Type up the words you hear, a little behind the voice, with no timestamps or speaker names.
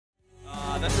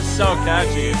so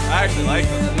catchy. I actually like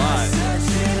this a lot.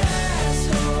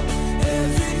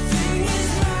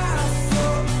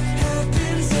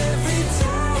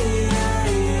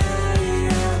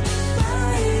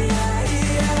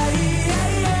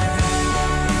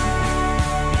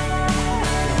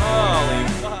 Holy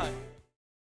fuck.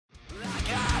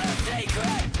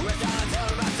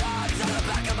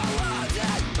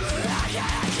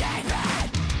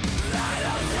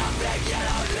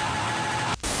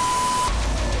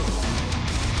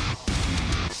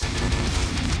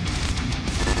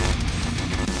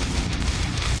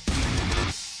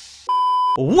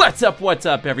 What's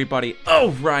up everybody?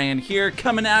 Ohrion here,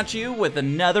 coming at you with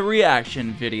another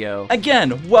reaction video.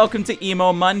 Again, welcome to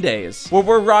Emo Mondays, where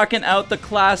we're rocking out the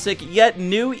classic yet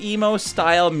new emo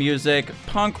style music,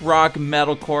 punk rock,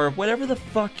 metalcore, whatever the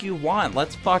fuck you want,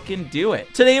 let's fucking do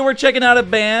it. Today we're checking out a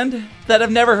band that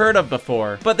I've never heard of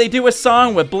before, but they do a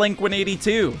song with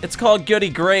blink-182. It's called Goody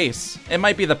Grace. It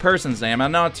might be the person's name,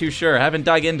 I'm not too sure, I haven't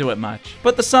dug into it much.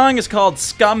 But the song is called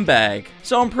Scumbag,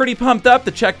 so I'm pretty pumped up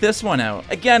to check this one out.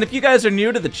 Again, if you guys are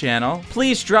new to the channel,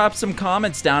 please drop some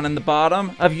comments down in the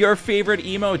bottom of your favorite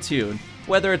emo tune.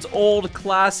 Whether it's old,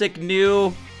 classic,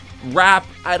 new, rap,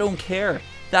 I don't care.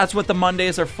 That's what the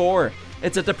Mondays are for.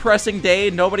 It's a depressing day,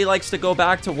 nobody likes to go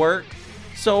back to work.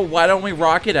 So why don't we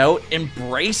rock it out,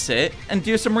 embrace it, and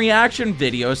do some reaction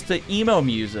videos to emo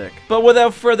music. But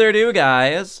without further ado,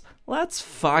 guys, let's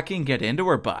fucking get into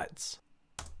our butts.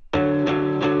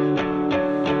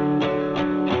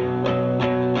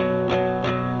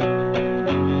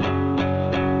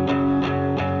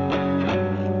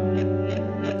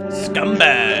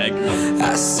 Scumbag.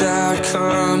 I saw it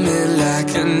coming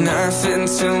like a knife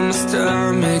into my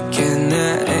stomach, and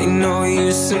there ain't no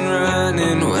use in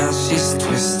running while she's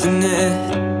twisting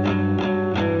it.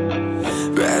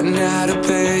 Ran out of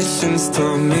patience,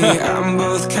 told me I'm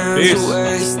both kinds of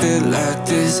wasted, like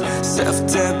this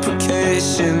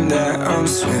self-deprecation that I'm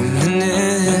swimming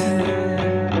in.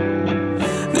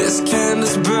 This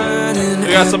candle's burning. We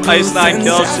got some Ice 9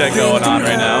 Kills shit going on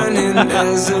right now.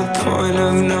 There's a point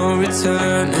of no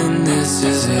return, and this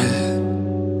is it.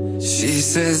 She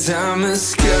says I'm a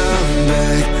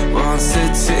scumbag, wants to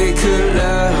take her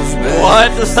love back.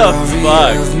 What the fuck?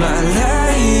 Why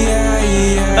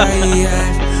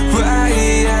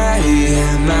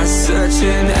am I such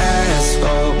an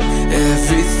asshole?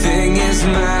 Everything is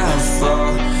my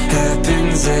fault,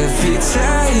 happens every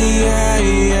time.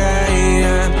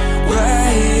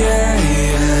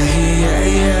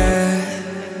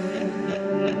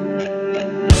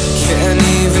 Can't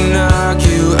even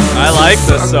argue. I like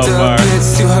this so far.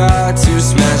 It's too hard to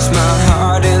smash my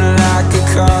heart in like a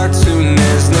cartoon.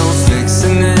 There's no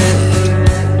fixing it.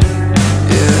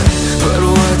 Yeah, but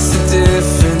what's the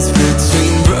difference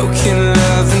between broken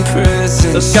love and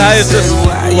prison? This guy is just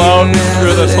blown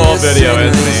through this whole video,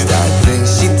 isn't he? I think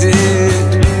she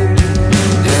did.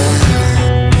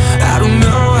 Yeah, I don't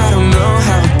know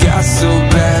how it got so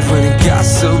bad when it got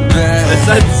so bad. It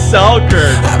said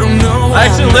Selkirk. I don't know. I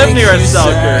actually live near a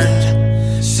Selkirk.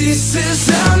 She says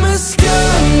I'm a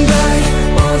scumbag,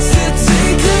 wants to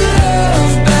take her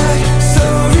love back.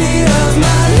 Story of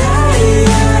my life.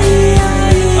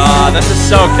 Aw, this is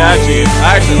so catchy.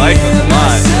 I actually like this a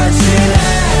lot. Such an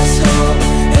asshole.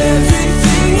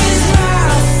 Everything is my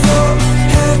fault,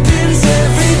 happens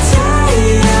every time.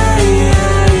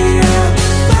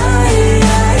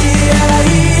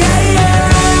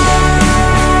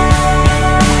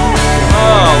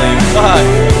 Holy fuck.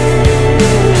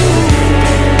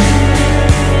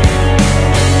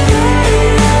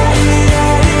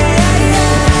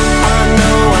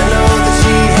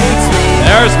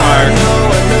 There's Mark. I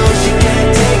know she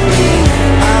can't take me.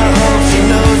 I hope she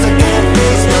knows I can't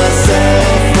face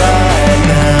myself right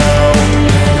now.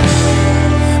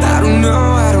 I don't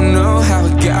know how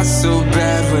it got so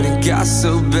bad when it got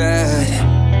so bad.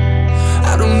 I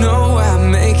don't know why I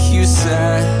make you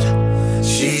sad.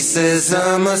 She says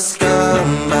I'm a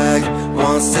scumbag,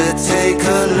 wants to take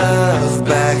her love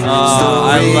back. Oh,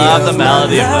 I love the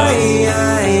melody of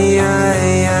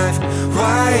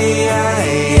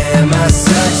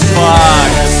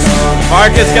Fuck.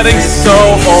 Mark is getting so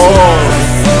old.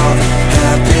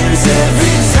 Happens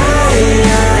every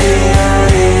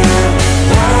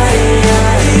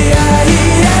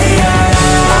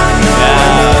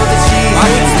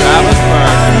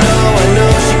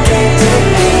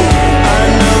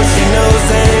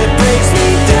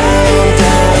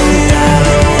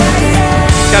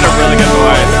Got a really good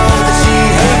voice.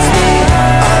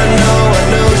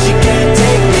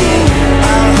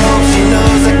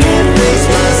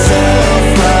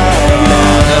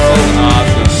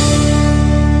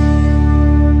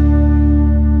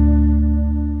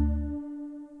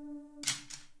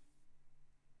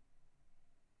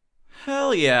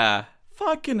 Hell yeah.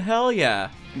 Fucking hell yeah.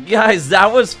 Guys,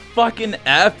 that was fucking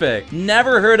epic.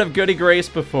 Never heard of Goody Grace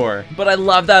before, but I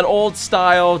love that old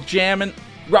style, jamming,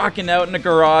 rocking out in a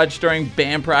garage during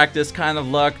band practice kind of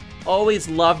look. Always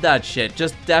loved that shit.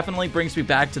 Just definitely brings me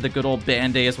back to the good old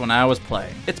band days when I was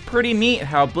playing. It's pretty neat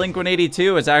how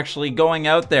blink-182 is actually going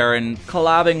out there and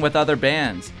collabing with other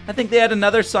bands. I think they had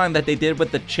another song that they did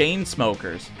with the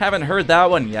Chainsmokers. Haven't heard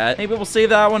that one yet. Maybe we'll save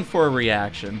that one for a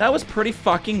reaction. That was pretty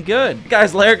fucking good.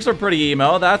 Guys, lyrics are pretty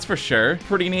emo, that's for sure.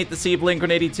 Pretty neat to see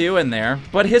blink-182 in there.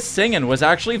 But his singing was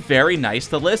actually very nice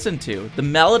to listen to. The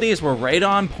melodies were right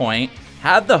on point,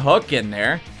 had the hook in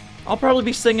there. I'll probably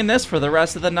be singing this for the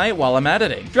rest of the night while I'm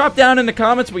editing. Drop down in the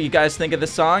comments what you guys think of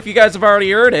this song. If you guys have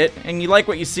already heard it and you like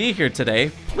what you see here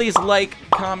today, please like,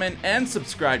 comment, and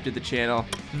subscribe to the channel.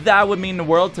 That would mean the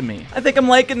world to me. I think I'm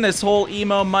liking this whole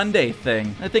Emo Monday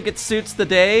thing. I think it suits the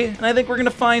day, and I think we're gonna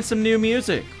find some new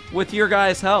music with your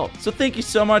guys' help. So thank you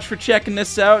so much for checking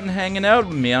this out and hanging out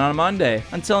with me on a Monday.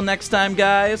 Until next time,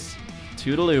 guys,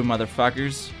 toodaloo,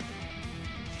 motherfuckers.